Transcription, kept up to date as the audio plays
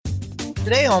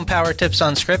Today on Power Tips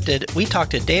Unscripted, we talk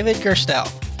to David Gerstel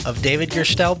of David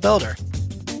Gerstel Builder.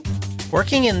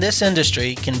 Working in this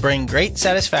industry can bring great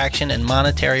satisfaction and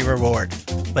monetary reward,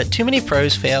 but too many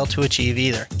pros fail to achieve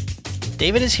either.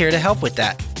 David is here to help with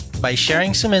that by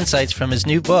sharing some insights from his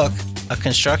new book, A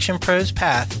Construction Pro's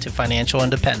Path to Financial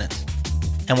Independence.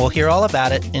 And we'll hear all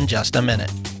about it in just a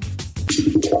minute.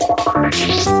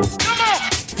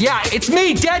 Yeah, it's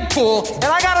me, Deadpool, and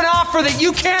I got an offer that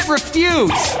you can't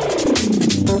refuse.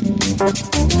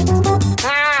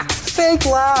 Fake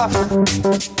laugh.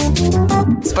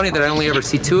 It's funny that I only ever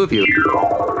see two of you.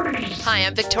 Hi,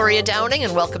 I'm Victoria Downing,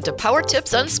 and welcome to Power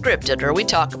Tips Unscripted, where we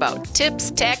talk about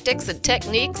tips, tactics, and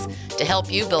techniques to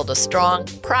help you build a strong,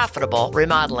 profitable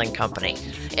remodeling company.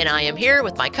 And I am here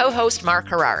with my co-host, Mark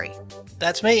Harari.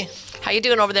 That's me. How you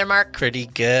doing over there, Mark? Pretty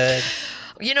good.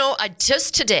 You know,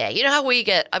 just today, you know how we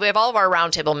have all of our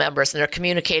roundtable members and they're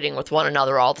communicating with one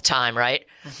another all the time, right?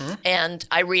 Mm-hmm. And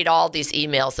I read all these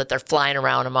emails that they're flying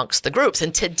around amongst the groups.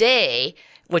 And today,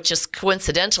 which is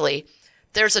coincidentally,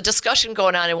 there's a discussion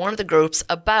going on in one of the groups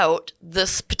about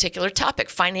this particular topic,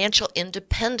 financial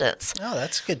independence. Oh,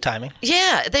 that's good timing.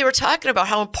 Yeah, they were talking about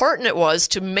how important it was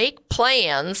to make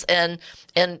plans and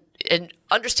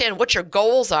understand what your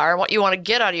goals are and what you want to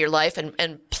get out of your life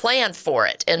and plan for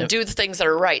it and do the things that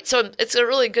are right. So it's a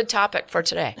really good topic for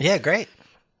today. Yeah, great.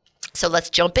 So let's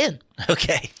jump in.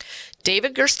 Okay.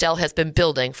 David Gerstel has been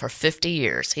building for 50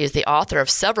 years. He is the author of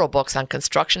several books on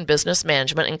construction business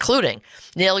management, including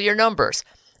Nail Your Numbers,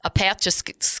 A Path to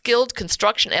Skilled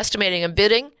Construction Estimating and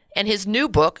Bidding, and his new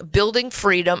book, Building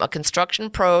Freedom, A Construction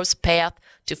Pro's Path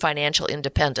to Financial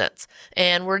Independence.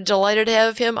 And we're delighted to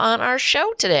have him on our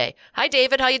show today. Hi,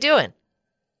 David. How you doing?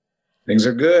 Things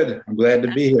are good. I'm glad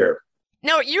to be here.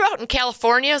 No, you're out in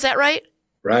California. Is that right?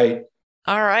 Right.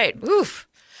 All right. Oof.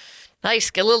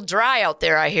 Nice. Get a little dry out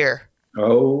there, I hear.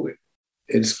 Oh,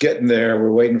 it's getting there.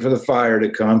 We're waiting for the fire to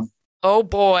come. Oh,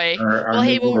 boy.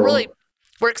 We're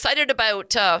We're excited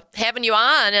about having you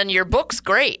on, and your book's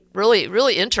great. Really,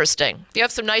 really interesting. You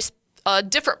have some nice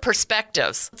different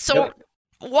perspectives. So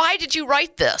Why did you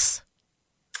write this?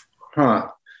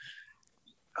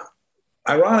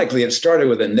 Ironically, it started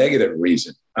with a negative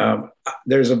reason.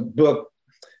 There's a book,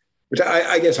 which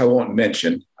I guess I won't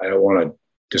mention. I don't want to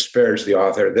disparage the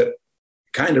author, that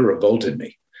kind of revolted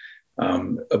me.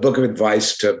 A book of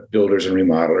advice to builders and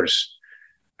remodelers.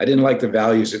 I didn't like the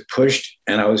values it pushed,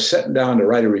 and I was sitting down to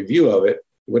write a review of it. It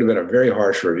would have been a very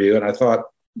harsh review, and I thought,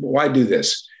 why do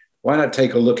this? Why not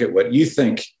take a look at what you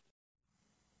think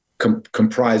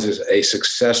comprises a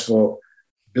successful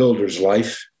builder's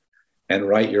life and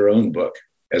write your own book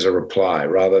as a reply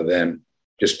rather than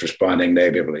just responding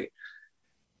negatively.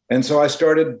 And so I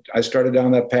started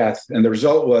down that path. And the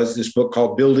result was this book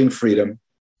called Building Freedom,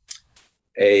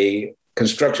 A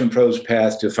Construction Pro's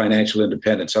Path to Financial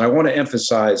Independence. And I want to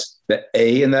emphasize the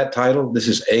A in that title. This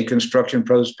is A Construction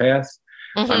Pro's Path.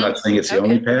 Mm-hmm. I'm not saying it's the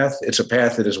only path. It's a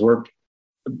path that has worked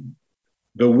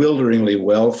bewilderingly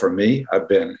well for me. I've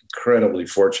been incredibly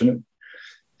fortunate.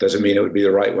 Doesn't mean it would be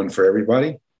the right one for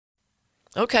everybody.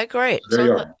 Okay, great. There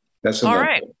you are. That's all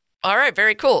right. All right,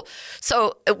 very cool.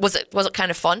 So was it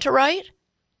kind of fun to write?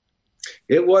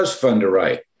 It was fun to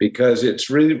write because it's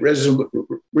really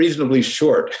reasonably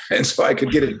short, and so I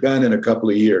could get it done in a couple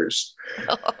of years.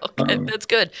 Okay, that's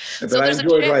good. But I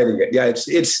enjoyed writing it. Yeah,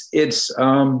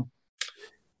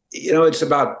 it's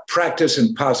about practice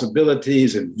and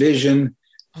possibilities and vision.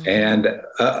 Mm-hmm. And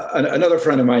another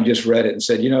friend of mine just read it and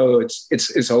said,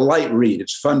 it's a light read.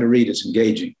 It's fun to read. It's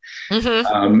engaging.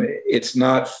 Mm-hmm. It's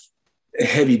not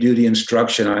heavy duty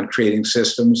instruction on creating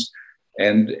systems.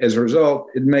 And as a result,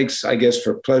 it makes, I guess,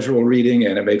 for pleasurable reading,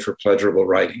 and it made for pleasurable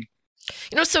writing.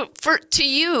 So to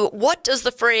you, what does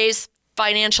the phrase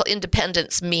financial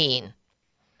independence mean?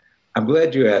 I'm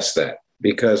glad you asked that,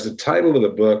 because the title of the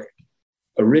book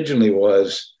originally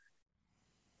was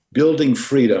Building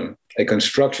Freedom, A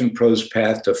Construction Pro's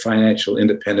Path to Financial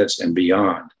Independence and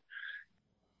Beyond.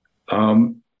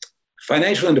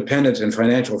 Financial independence and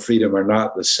financial freedom are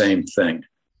not the same thing.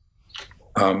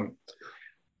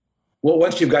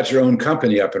 Once you've got your own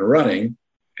company up and running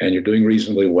and you're doing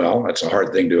reasonably well, that's a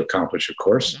hard thing to accomplish, of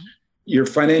course, mm-hmm. You're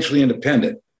financially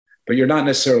independent, but you're not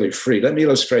necessarily free. Let me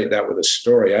illustrate that with a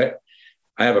story. I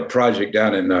have a project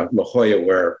down in La Jolla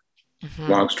where,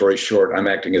 mm-hmm. long story short, I'm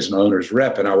acting as an owner's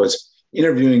rep, and I was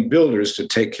interviewing builders to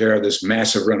take care of this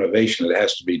massive renovation that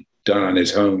has to be done on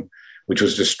his home, which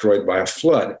was destroyed by a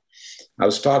flood. I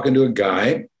was talking to a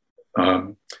guy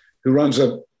who runs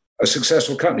a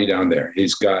successful company down there. He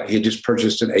had just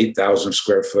purchased an 8,000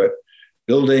 square foot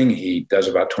building. He does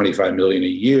about 25 million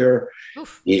a year.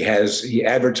 Oof. He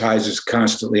advertises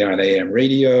constantly on AM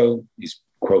radio. He's,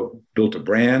 quote, built a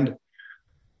brand.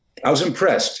 I was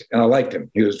impressed and I liked him.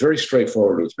 He was very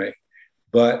straightforward with me.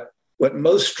 But what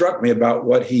most struck me about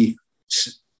what he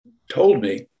told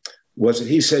me was that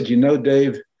he said, you know,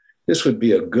 Dave, this would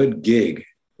be a good gig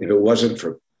if it wasn't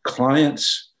for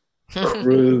clients,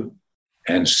 crew,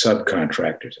 and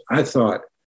subcontractors. I thought,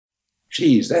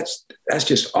 geez, that's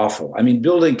just awful. I mean,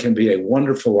 building can be a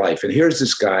wonderful life. And here's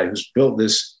this guy who's built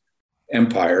this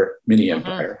empire, mini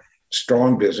empire,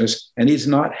 strong business, and he's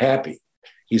not happy.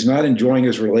 He's not enjoying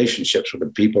his relationships with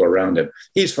the people around him.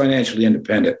 He's financially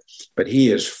independent, but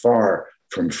he is far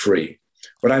from free.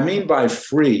 What I mean by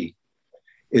free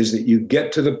is that you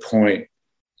get to the point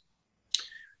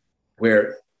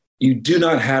where you do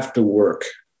not have to work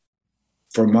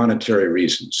for monetary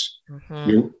reasons.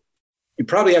 You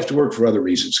probably have to work for other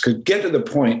reasons. To get to the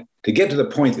point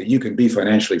that you can be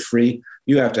financially free,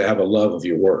 you have to have a love of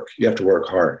your work. You have to work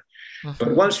hard.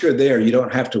 But once you're there, you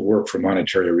don't have to work for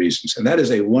monetary reasons. And that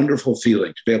is a wonderful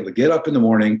feeling to be able to get up in the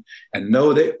morning and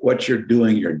know that what you're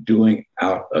doing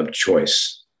out of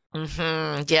choice.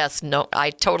 Yes, no, I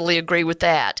totally agree with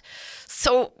that.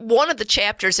 So one of the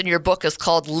chapters in your book is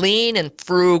called Lean and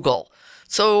Frugal.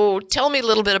 So tell me a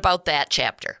little bit about that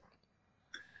chapter.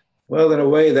 Well, in a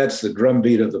way, that's the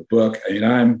drumbeat of the book. I mean,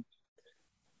 I'm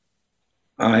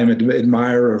an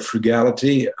admirer of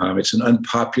frugality. It's an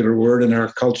unpopular word in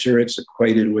our culture. It's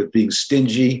equated with being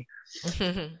stingy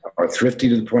or thrifty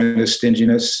to the point of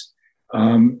stinginess.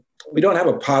 We don't have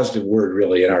a positive word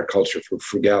really in our culture for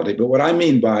frugality, but what I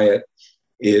mean by it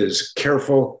is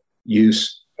careful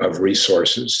use of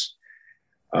resources.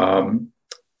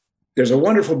 There's a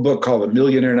wonderful book called The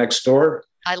Millionaire Next Door.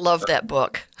 I love that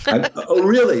book. Oh,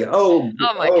 really? Oh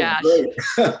my gosh. Great.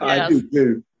 Yes. I do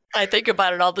too. I think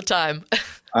about it all the time.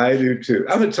 I do too.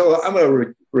 I'm going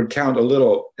to recount a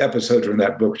little episode from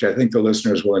that book, which I think the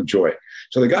listeners will enjoy.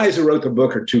 So the guys who wrote the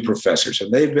book are two professors,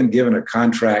 and they've been given a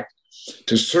contract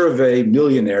to survey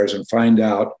millionaires and find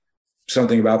out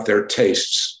something about their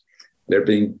tastes. They're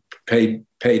being paid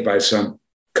by some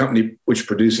company which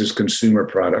produces consumer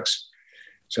products.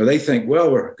 So they think,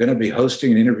 well, we're going to be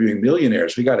hosting and interviewing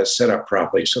millionaires. We got to set up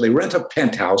properly. So they rent a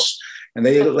penthouse and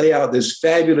they lay out this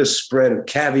fabulous spread of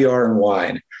caviar and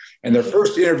wine. And their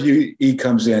first interviewee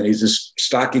comes in. He's this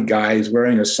stocky guy. He's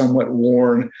wearing a somewhat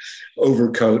worn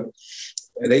overcoat.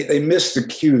 They missed the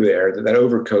cue there that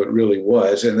overcoat really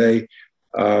was. And they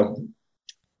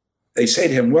say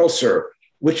to him, well, sir,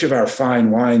 which of our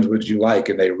fine wines would you like?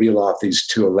 And they reel off these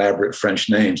two elaborate French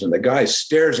names. And the guy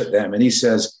stares at them and he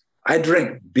says, I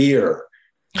drink beer,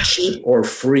 cheap or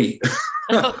free.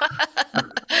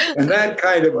 And that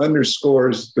kind of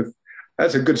underscores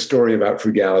that's a good story about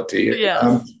frugality.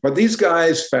 Yes. What these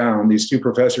guys found, these two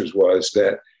professors, was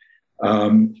that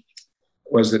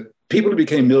people who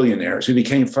became millionaires, who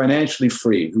became financially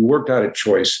free, who worked out of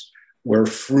choice, were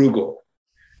frugal.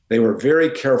 They were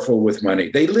very careful with money.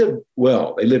 They lived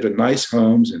well. They lived in nice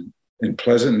homes and in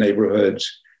pleasant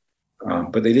neighborhoods,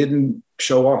 but they didn't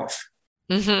show off.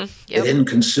 They didn't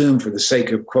consume for the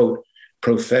sake of, quote,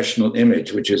 professional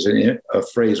image, which is a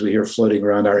phrase we hear floating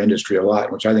around our industry a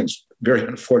lot, which I think is very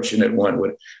unfortunate. One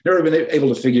would never been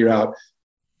able to figure out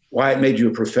why it made you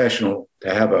a professional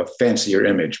to have a fancier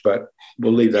image, but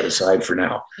we'll leave that aside for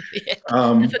now.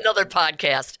 It's another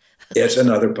podcast. It's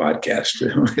another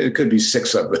podcast. It could be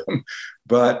 6 of them.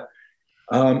 But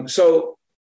so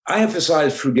I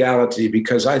emphasize frugality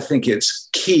because I think it's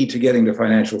key to getting to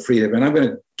financial freedom. And I'm going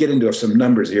to get into some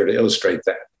numbers here to illustrate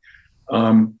that.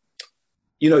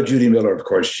 You know Judy Miller, of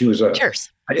course. She was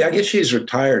Cheers. I guess she's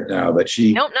retired now, but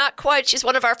she... No, not quite. She's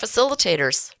one of our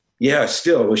facilitators. Yeah,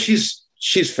 still. Well, she's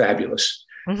fabulous.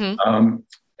 And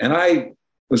I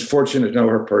was fortunate to know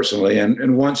her personally.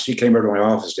 And once she came over to my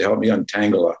office to help me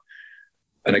untangle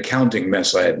an accounting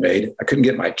mess I had made. I couldn't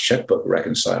get my checkbook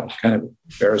reconciled. Kind of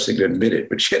embarrassing to admit it,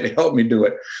 but she had to help me do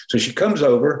it. So she comes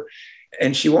over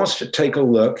and she wants to take a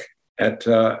look at,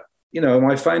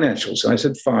 my financials. And I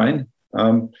said, fine.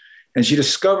 And she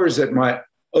discovers that my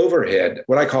overhead,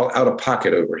 what I call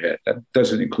out-of-pocket overhead, that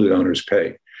doesn't include owner's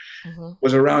pay,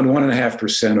 was around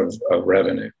 1.5% of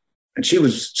revenue. And she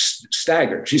was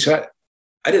staggered. She said,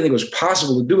 I didn't think it was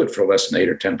possible to do it for less than 8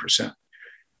 or 10%.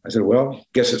 I said, well,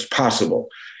 guess it's possible.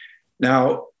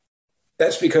 Now,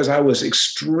 that's because I was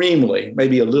extremely,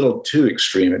 maybe a little too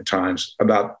extreme at times,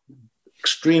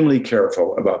 extremely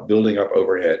careful about building up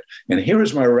overhead. And here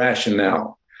is my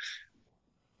rationale.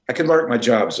 I could mark my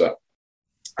jobs up.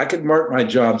 I could mark my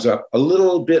jobs up a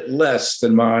little bit less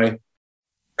than my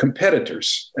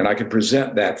competitors, and I could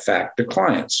present that fact to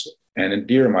clients. and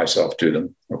endear myself to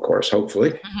them, of course,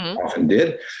 hopefully, often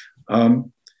did.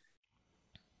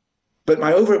 But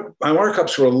my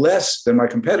markups were less than my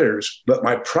competitors, but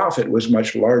my profit was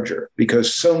much larger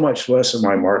because so much less of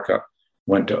my markup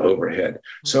went to overhead.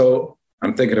 So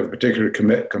I'm thinking of a particular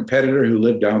competitor who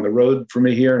lived down the road from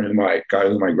me here, and whom I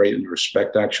greatly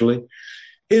respect, actually.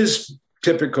 His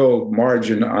typical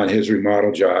margin on his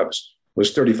remodel jobs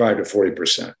was 35 to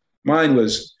 40%. Mine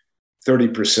was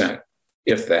 30%,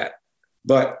 if that.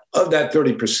 But of that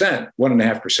 30%,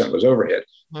 1.5% was overhead.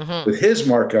 With his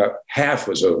markup, half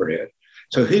was overhead.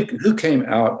 So who came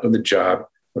out of the job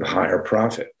with higher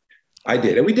profit? I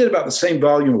did. And we did about the same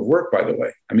volume of work, by the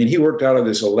way. I mean, he worked out of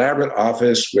this elaborate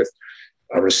office with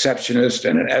a receptionist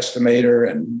and an estimator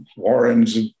and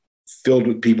warrens filled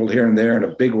with people here and there, and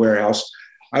a big warehouse.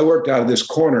 I worked out of this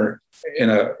corner in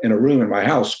a room in my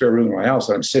house, spare room in my house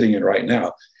that I'm sitting in right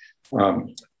now.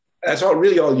 That's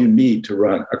really all you need to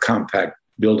run a compact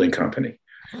building company.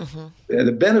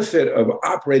 The benefit of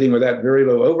operating with that very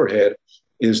low overhead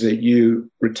is that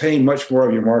you retain much more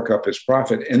of your markup as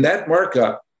profit. And that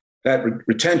markup, that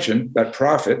retention, that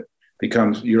profit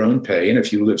becomes your own pay. And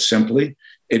if you live simply,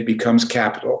 it becomes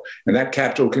capital. And that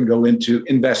capital can go into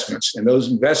investments. And those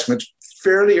investments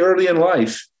fairly early in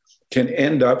life can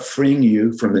end up freeing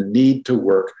you from the need to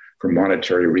work for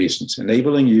monetary reasons,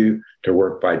 enabling you to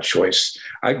work by choice.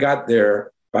 I got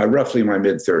there by roughly my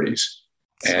mid-30s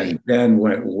and then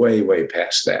went way, way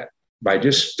past that by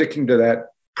just sticking to that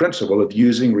principle of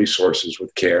using resources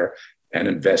with care and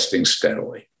investing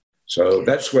steadily. So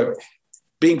that's what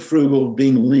being frugal,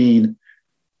 being lean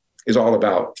is all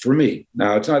about for me.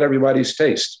 Now, it's not everybody's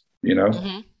taste, you know.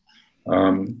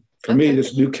 For me,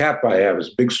 this new cap I have is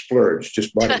a big splurge.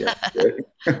 Just bought it yesterday.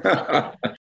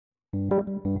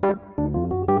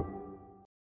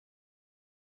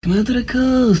 Come out to the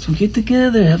coast. We'll get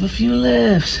together, have a few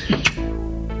laughs.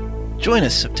 Join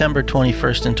us September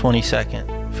 21st and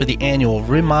 22nd for the annual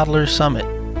Remodeler Summit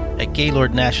at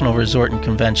Gaylord National Resort and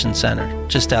Convention Center,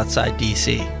 just outside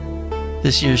D.C.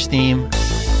 This year's theme,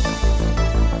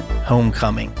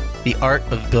 Homecoming, the art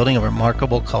of building a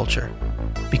remarkable culture,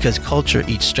 because culture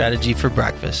eats strategy for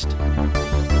breakfast.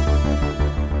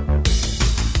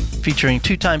 Featuring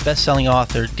two-time best-selling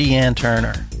author Deanne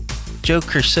Turner, Joe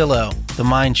Cursillo, the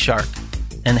Mind Shark,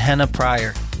 and Henna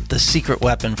Pryor, the secret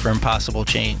weapon for impossible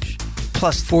change.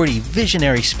 Plus 40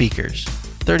 visionary speakers,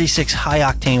 36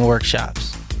 high-octane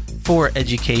workshops, 4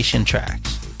 education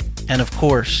tracks, and of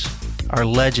course, our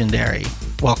legendary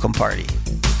welcome party.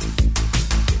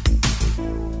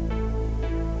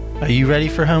 Are you ready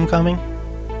for homecoming?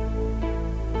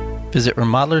 Visit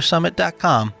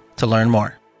remodelersummit.com to learn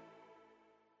more.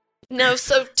 No,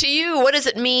 so to you, what does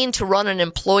it mean to run an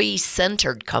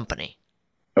employee-centered company?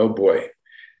 Oh, boy.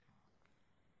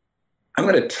 I'm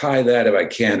going to tie that, if I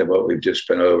can, to what we've just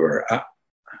been over.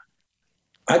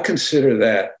 I consider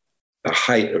that the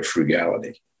height of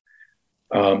frugality.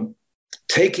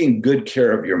 Taking good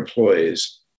care of your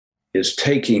employees is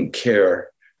taking care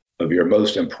of your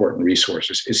most important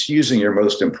resources. It's using your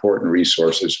most important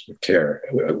resources with care,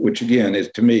 which again,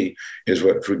 to me, is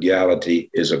what frugality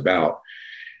is about.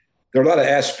 There are a lot of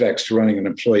aspects to running an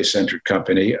employee-centered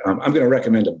company. I'm going to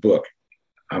recommend a book.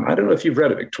 I don't know if you've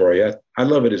read it, Victoria. I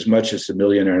love it as much as The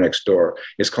Millionaire Next Door.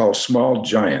 It's called Small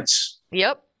Giants.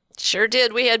 Yep, sure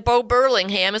did. We had Bo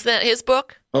Burlingham. Isn't that his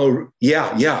book? Oh,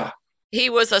 yeah. He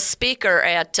was a speaker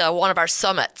at one of our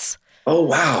summits. Oh,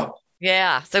 wow.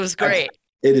 Yeah, so it was great.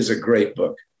 It is a great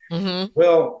book.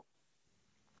 Well,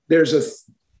 there's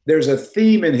a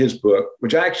theme in his book,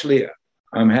 which actually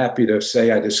I'm happy to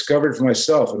say I discovered for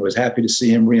myself and was happy to see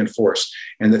him reinforce.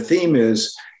 And the theme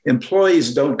is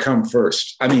employees don't come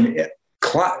first. I mean,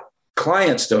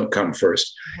 clients don't come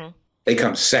first. They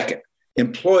come second.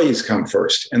 Employees come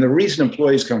first. And the reason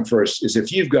employees come first is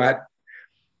if you've got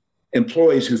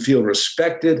employees who feel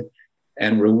respected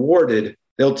and rewarded,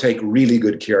 they'll take really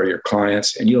good care of your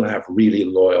clients and you'll have really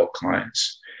loyal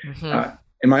clients.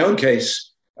 In my own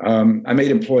case, I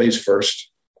made employees first,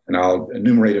 and I'll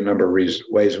enumerate a number of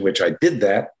ways in which I did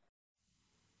that.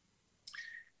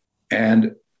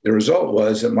 And the result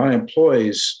was that my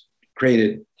employees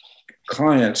created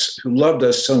clients who loved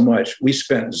us so much, we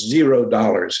spent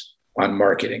 $0 on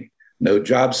marketing. No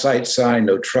job site sign,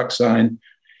 no truck sign.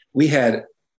 We had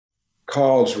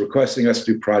calls requesting us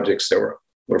to do projects that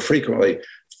were frequently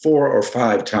 4 or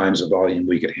 5 times the volume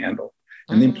we could handle.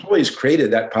 And the employees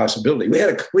created that possibility.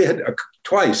 We had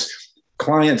twice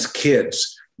clients'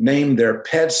 kids named their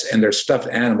pets and their stuffed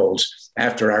animals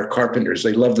after our carpenters.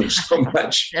 They loved them so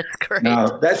much. That's great.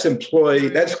 Now, that's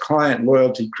client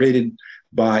loyalty created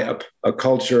by a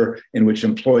culture in which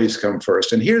employees come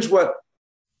first. And here's what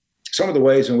some of the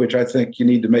ways in which I think you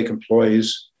need to make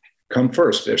employees come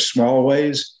first. There's small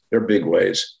ways, there are big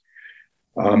ways.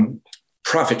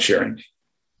 Profit sharing.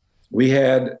 We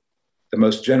had the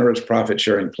most generous profit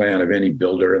sharing plan of any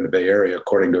builder in the Bay Area,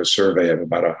 according to a survey of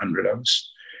about 100 of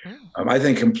us. I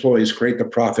think employees create the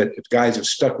profit. If guys have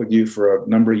stuck with you for a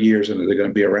number of years and they're going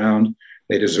to be around,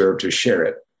 they deserve to share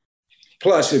it.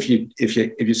 Plus, if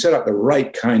you set up the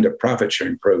right kind of profit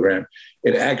sharing program,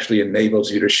 it actually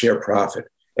enables you to share profit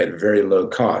at very low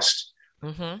cost.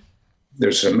 Mm-hmm.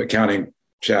 There's some accounting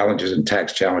challenges and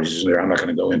tax challenges in there I'm not going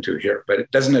to go into here, but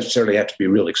it doesn't necessarily have to be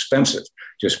real expensive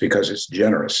just because it's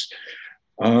generous.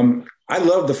 I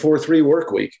love the 4-3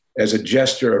 work week as a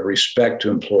gesture of respect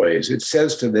to employees. It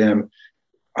says to them,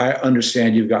 I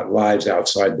understand you've got lives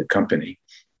outside the company.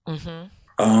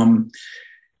 Mm-hmm.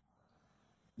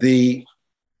 The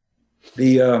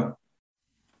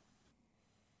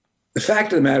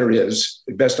fact of the matter is,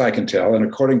 the best I can tell, and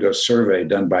according to a survey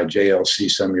done by JLC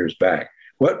some years back,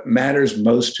 what matters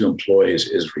most to employees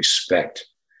is respect.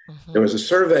 Mm-hmm. There was a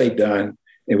survey done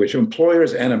in which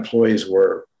employers and employees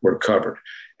were covered.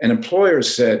 And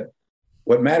employers said,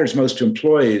 what matters most to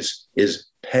employees is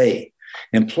pay.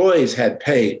 Employees had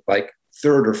pay like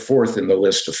third or fourth in the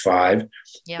list of 5.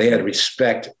 Yeah. They had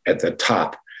respect at the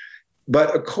top.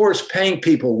 But of course, paying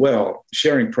people well,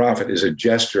 sharing profit is a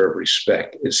gesture of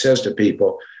respect. It says to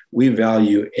people, we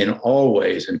value in all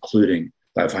ways, including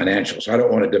financials. I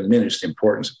don't want to diminish the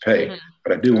importance of pay, mm-hmm.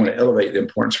 but I do want to elevate the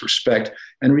importance of respect,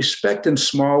 and respect in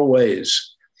small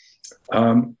ways.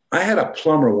 I had a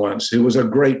plumber once who was a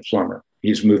great plumber.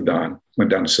 He's moved on,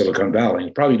 went down to Silicon Valley.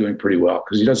 He's probably doing pretty well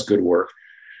because he does good work.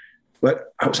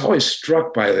 But I was always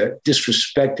struck by the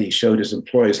disrespect he showed his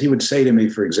employees. He would say to me,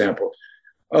 for example,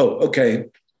 oh, okay,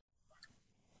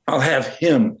 I'll have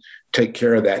him take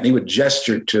care of that. And he would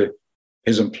gesture to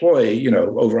his employee,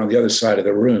 over on the other side of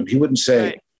the room. He wouldn't say,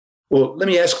 right. Well, let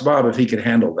me ask Bob if he can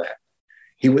handle that.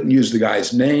 He wouldn't use the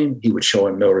guy's name. He would show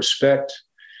him no respect.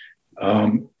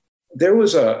 There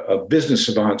was a business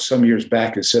savant some years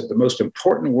back who said the most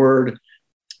important word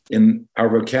in our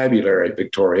vocabulary,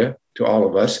 Victoria, to all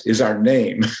of us, is our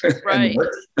name. Right.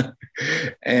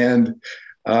 And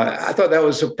I thought that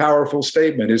was a powerful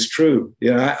statement. It's true.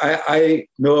 I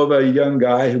know of a young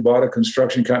guy who bought a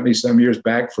construction company some years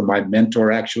back from my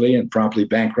mentor, actually, and promptly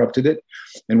bankrupted it.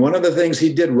 And one of the things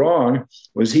he did wrong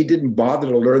was he didn't bother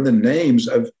to learn the names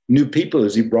of new people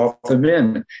as he brought them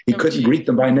in. He couldn't greet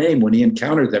them by name when he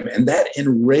encountered them. And that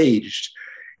enraged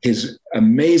his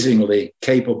amazingly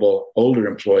capable older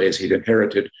employees he'd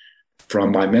inherited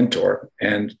from my mentor.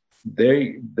 And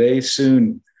they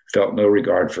soon felt no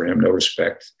regard for him, no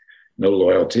respect, no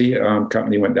loyalty.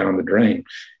 Company went down the drain.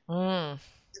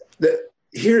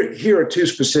 Here are 2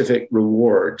 specific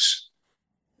rewards.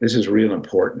 This is real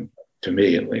important to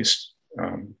me, at least.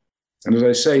 And as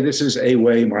I say, this is a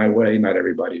way, my way, not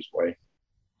everybody's way.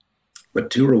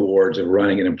 But 2 rewards of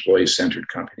running an employee-centered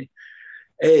company.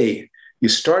 A, you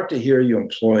start to hear your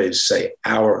employees say,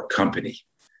 our company.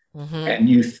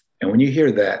 Mm-hmm. And when you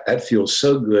hear that, that feels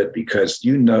so good because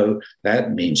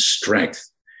that means strength.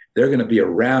 They're going to be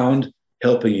around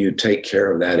helping you take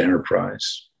care of that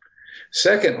enterprise.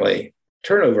 Secondly,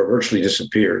 turnover virtually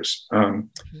disappears.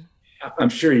 I'm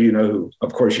sure you know,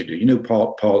 of course you do. You know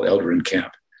Paul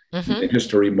Eldren-Camp. Mm-hmm.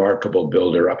 Just a remarkable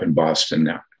builder up in Boston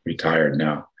now, retired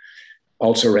now.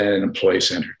 Also ran an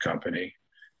employee-centered company.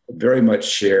 Very much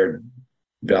shared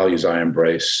values I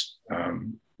embrace.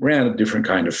 Ran a different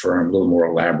kind of firm, a little more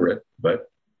elaborate,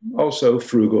 but also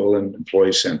frugal and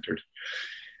employee-centered.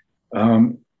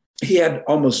 He had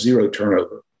almost zero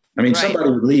turnover. I mean, Somebody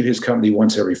would leave his company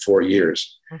once every 4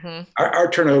 years. Mm-hmm. Our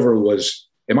turnover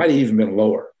it might have even been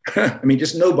lower. I mean,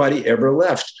 just nobody ever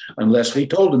left unless we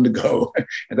told them to go.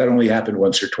 And that only happened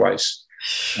once or twice.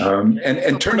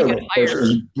 And turnover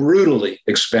is brutally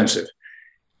expensive.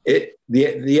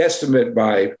 The estimate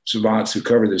by savants who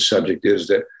cover this subject is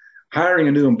that hiring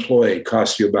a new employee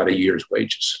costs you about a year's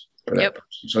wages for that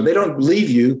person. So they don't leave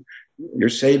you. You're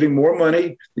saving more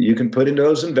money that you can put into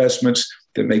those investments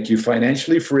that make you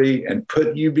financially free and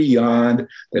put you beyond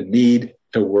the need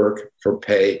to work for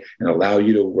pay and allow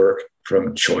you to work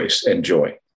from choice and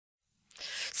joy.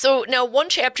 So now one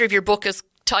chapter of your book is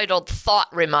titled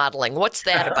Thought Remodeling. What's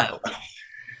that about?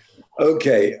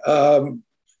 Okay. I'm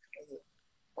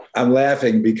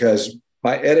laughing because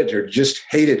my editor just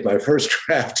hated my first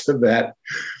draft of that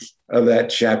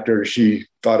chapter. She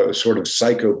thought it was sort of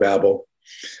psychobabble.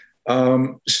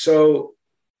 So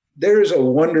there's a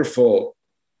wonderful,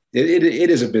 it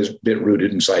is a bit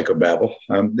rooted in psychobabble.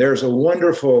 There's a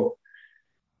wonderful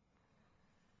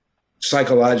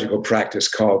psychological practice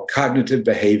called cognitive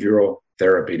behavioral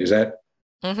therapy. Does that,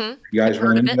 you guys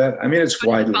run into that? I mean, it's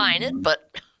widely known.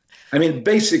 I mean,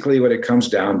 basically what it comes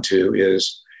down to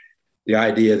is the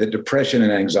idea that depression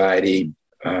and anxiety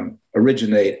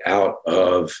originate out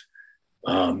of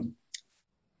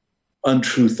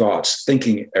untrue thoughts,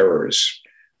 thinking errors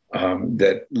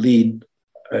that lead,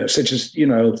 such as,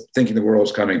 thinking the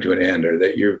world's coming to an end, or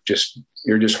that you're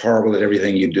just horrible at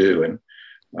everything you do.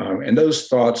 And those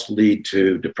thoughts lead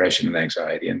to depression and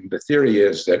anxiety. And the theory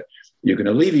is that you can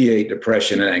alleviate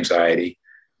depression and anxiety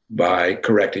by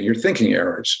correcting your thinking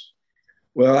errors.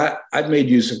 Well, I've made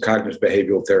use of cognitive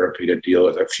behavioral therapy to deal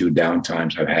with a few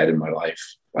downtimes I've had in my life,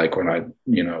 like when I,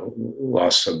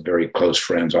 lost some very close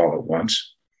friends all at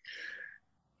once.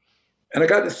 And I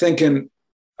got to thinking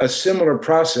a similar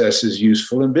process is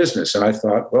useful in business. And I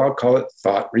thought, well, I'll call it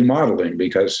thought remodeling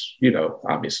because,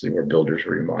 obviously we're builders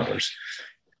or remodelers.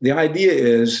 The idea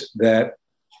is that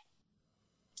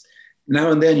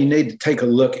now and then you need to take a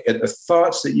look at the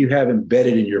thoughts that you have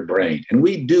embedded in your brain. And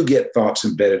we do get thoughts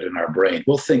embedded in our brain.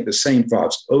 We'll think the same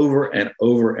thoughts over and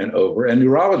over and over. And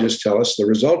neurologists tell us the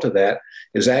result of that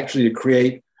is actually to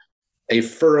create a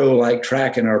furrow-like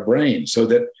track in our brain so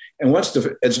that, and as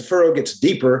the furrow gets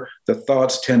deeper, the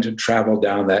thoughts tend to travel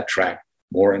down that track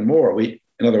more and more. In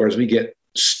other words, we get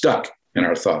stuck in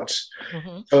our thoughts.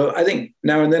 Mm-hmm. So I think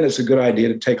now and then it's a good idea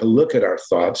to take a look at our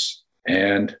thoughts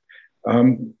and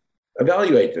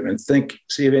evaluate them and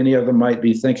see if any of them might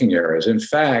be thinking errors. In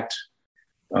fact,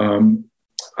 I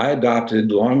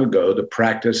adopted long ago the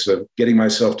practice of getting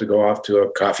myself to go off to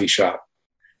a coffee shop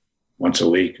once a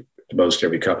week, most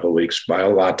every couple of weeks, buy a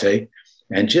latte,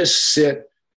 and just sit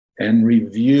and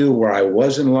review where I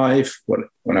was in life, when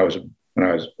I was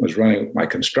running my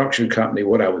construction company,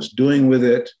 what I was doing with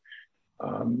it,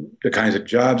 the kinds of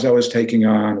jobs I was taking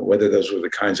on, whether those were the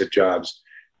kinds of jobs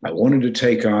I wanted to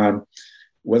take on,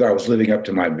 whether I was living up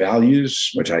to my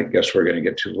values, which I guess we're going to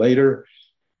get to later.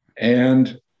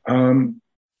 And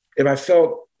if I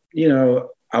felt,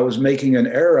 I was making an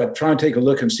error, I'd try and take a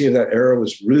look and see if that error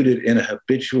was rooted in a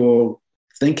habitual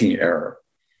thinking error.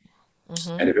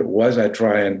 Mm-hmm. And if it was, I'd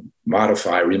try and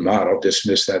remodel,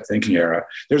 dismiss that thinking error.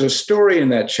 There's a story in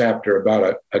that chapter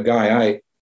about a guy I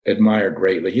admire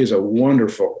greatly. He's a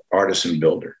wonderful artisan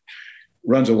builder,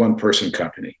 runs a one-person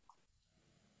company.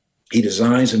 He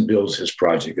designs and builds his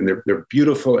project, and they're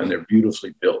beautiful and they're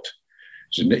beautifully built.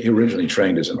 So he originally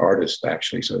trained as an artist,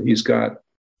 actually, so he's got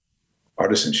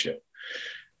artisanship.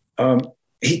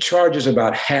 He charges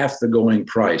about half the going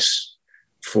price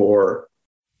for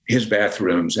his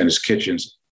bathrooms and his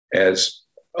kitchens as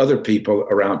other people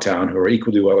around town who are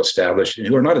equally well established and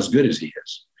who are not as good as he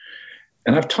is.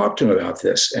 And I've talked to him about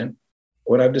this, and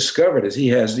what I've discovered is he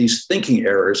has these thinking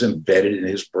errors embedded in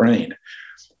his brain.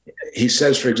 He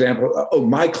says, for example,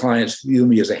 my clients view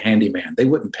me as a handyman. They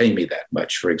wouldn't pay me that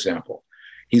much, for example.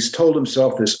 He's told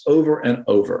himself this over and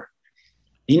over.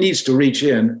 He needs to reach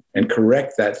in and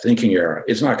correct that thinking error.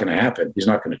 It's not going to happen. He's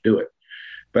not going to do it.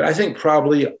 But I think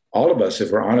probably all of us,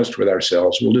 if we're honest with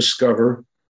ourselves, will discover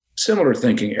similar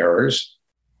thinking errors.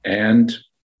 And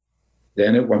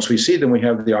then once we see them, we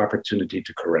have the opportunity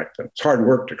to correct them. It's hard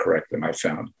work to correct them, I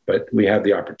found, but we have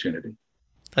the opportunity.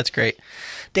 That's great.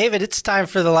 David, it's time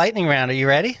for the lightning round. Are you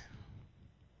ready?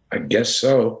 I guess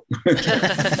so.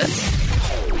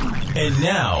 And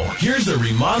now, here's the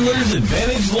Remodeler's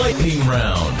Advantage lightning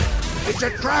round. It's a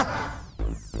trap!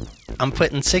 I'm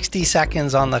putting 60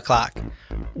 seconds on the clock.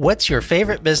 What's your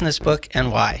favorite business book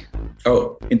and why?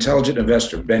 Oh, Intelligent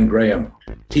Investor, Ben Graham,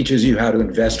 teaches you how to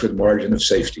invest with margin of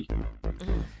safety.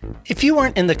 If you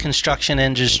weren't in the construction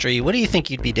industry, what do you think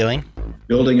you'd be doing?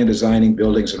 Building and designing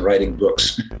buildings and writing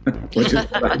books, which is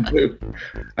what I do.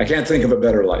 I can't think of a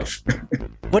better life.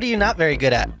 What are you not very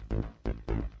good at?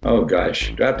 Oh,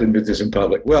 gosh. Do I have to admit this in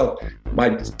public? Well, my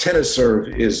tennis serve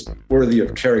is worthy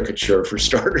of caricature, for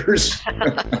starters.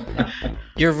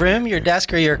 Your room, your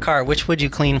desk, or your car, which would you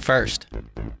clean first?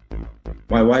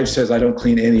 My wife says I don't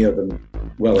clean any of them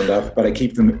well enough, but I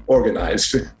keep them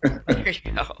organized. There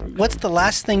you go. What's the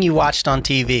last thing you watched on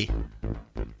TV?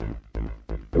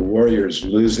 The Warriors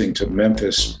losing to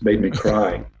Memphis made me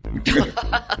cry.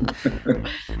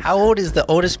 How old is the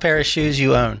oldest pair of shoes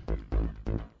you own?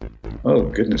 Oh,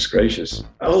 goodness gracious.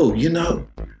 Oh,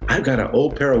 I've got an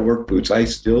old pair of work boots I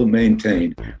still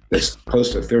maintain that's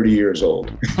close to 30 years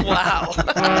old. Wow.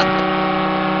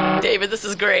 David, this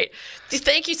is great.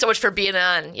 Thank you so much for being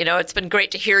on. It's been great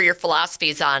to hear your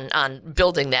philosophies on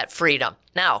building that freedom.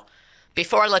 Now,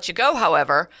 before I let you go,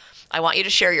 however, I want you to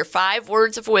share your 5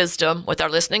 words of wisdom with our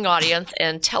listening audience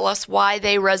and tell us why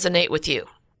they resonate with you.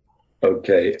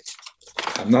 Okay.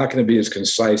 I'm not going to be as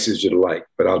concise as you'd like,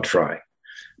 but I'll try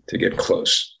to get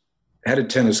close. I had a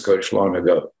tennis coach long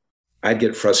ago. I'd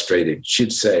get frustrated.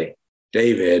 She'd say,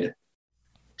 David,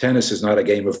 tennis is not a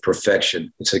game of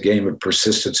perfection. It's a game of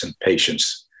persistence and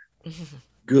patience.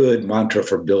 Good mantra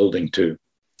for building, too.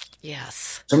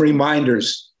 Yes. Some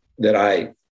reminders that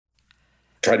I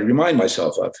try to remind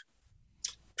myself of.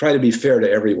 Try to be fair to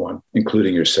everyone,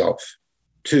 including yourself.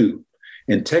 2,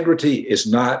 integrity is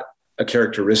not a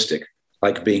characteristic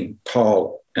like being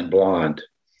tall and blonde.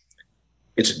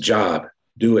 It's a job.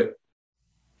 Do it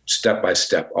step by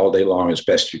step, all day long as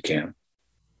best you can.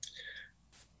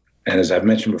 And as I've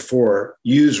mentioned before,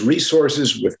 use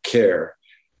resources with care.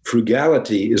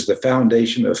 Frugality is the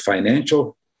foundation of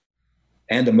financial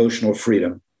and emotional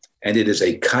freedom, and it is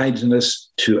a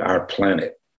kindness to our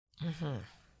planet.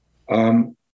 A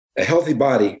healthy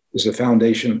body is the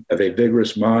foundation of a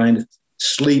vigorous mind.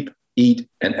 Sleep, eat,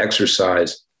 and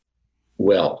exercise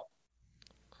well.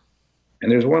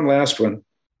 And there's one last one.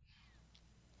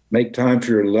 Make time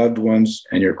for your loved ones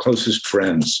and your closest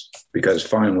friends, because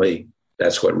finally,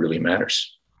 that's what really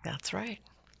matters. That's right.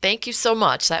 Thank you so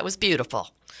much. That was beautiful.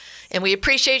 And we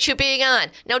appreciate you being on.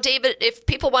 Now, David, if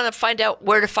people want to find out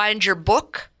where to find your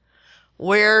book,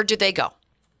 where do they go?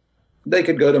 They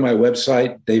could go to my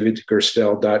website,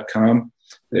 davidgerstel.com.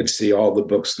 They'd see all the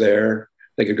books there.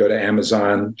 They could go to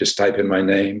Amazon, just type in my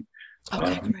name.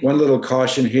 Okay, one little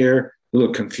caution here, a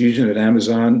little confusion at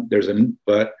Amazon. There's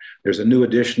a new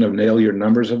edition of Nail Your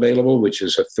Numbers available, which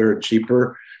is a third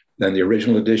cheaper than the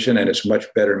original edition, and it's much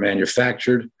better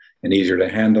manufactured and easier to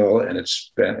handle, and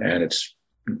it's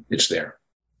there.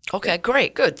 Okay,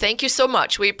 great, good. Thank you so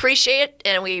much. We appreciate it,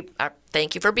 and we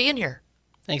thank you for being here.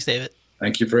 Thanks, David.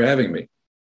 Thank you for having me.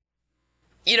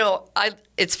 You know,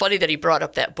 it's funny that he brought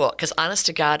up that book, because honest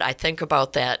to God, I think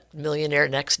about that Millionaire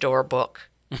Next Door book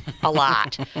a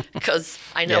lot, because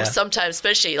I know sometimes,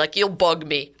 especially like you'll bug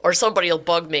me or somebody will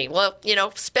bug me. Well,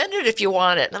 spend it if you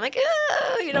want it. And I'm like,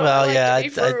 I like to be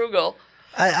frugal.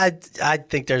 I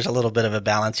think there's a little bit of a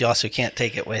balance. You also can't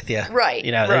take it with you. Right.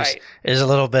 There's a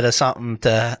little bit of something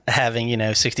to having,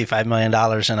 $65 million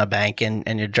in a bank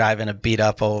and you're driving a beat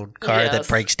up old car that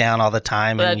breaks down all the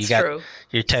time and you got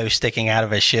your toe sticking out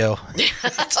of a shoe.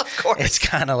 Of course. It's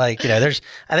kind of like, I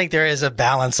think there is a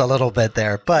balance a little bit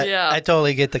there, but I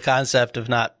totally get the concept of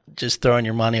not just throwing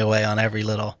your money away on every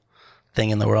little thing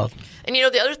in the world. And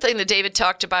the other thing that David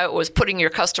talked about was putting your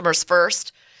customers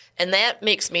first. And that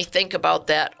makes me think about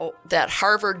that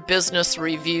Harvard Business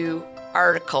Review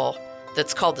article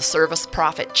that's called the Service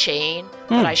Profit Chain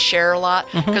that I share a lot.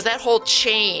 Because that whole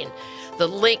chain, the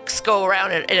links go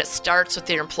around and it starts with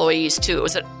your employees too. It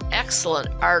was an excellent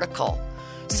article.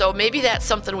 So maybe that's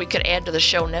something we could add to the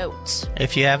show notes.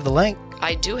 If you have the link.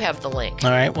 I do have the link.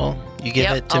 All right. Well, you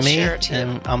give it to me share it to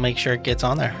and I'll make sure it gets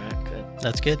on there. All right, good.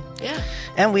 That's good. Yeah.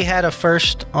 And we had a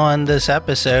first on this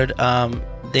episode.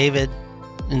 David,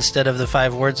 instead of the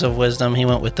 5 words of wisdom, he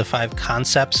went with the 5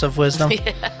 concepts of wisdom. So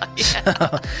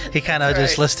he kind of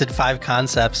just listed 5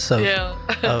 concepts of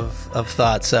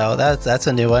thought. So that's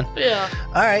a new one. Yeah.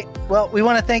 All right. Well, we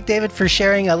want to thank David for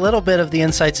sharing a little bit of the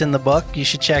insights in the book. You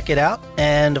should check it out.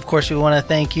 And of course, we want to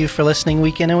thank you for listening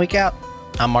week in and week out.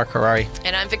 I'm Mark Harari.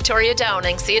 And I'm Victoria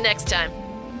Downing. See you next time.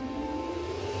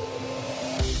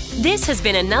 This has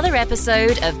been another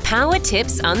episode of Power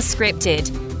Tips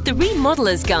Unscripted, the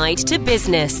Remodeler's Guide to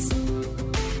Business.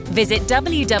 Visit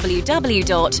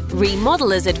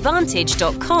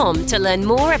www.remodelersadvantage.com to learn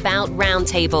more about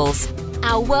Roundtables,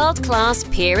 our world-class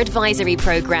peer advisory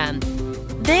program.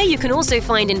 There you can also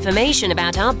find information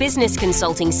about our business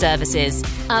consulting services,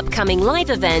 upcoming live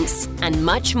events, and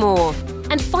much more.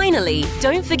 And finally,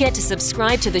 don't forget to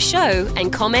subscribe to the show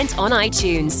and comment on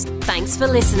iTunes. Thanks for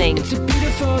listening. It's a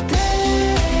beautiful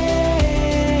day.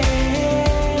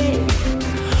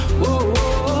 Whoa,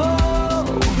 whoa,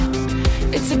 whoa.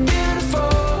 It's a beautiful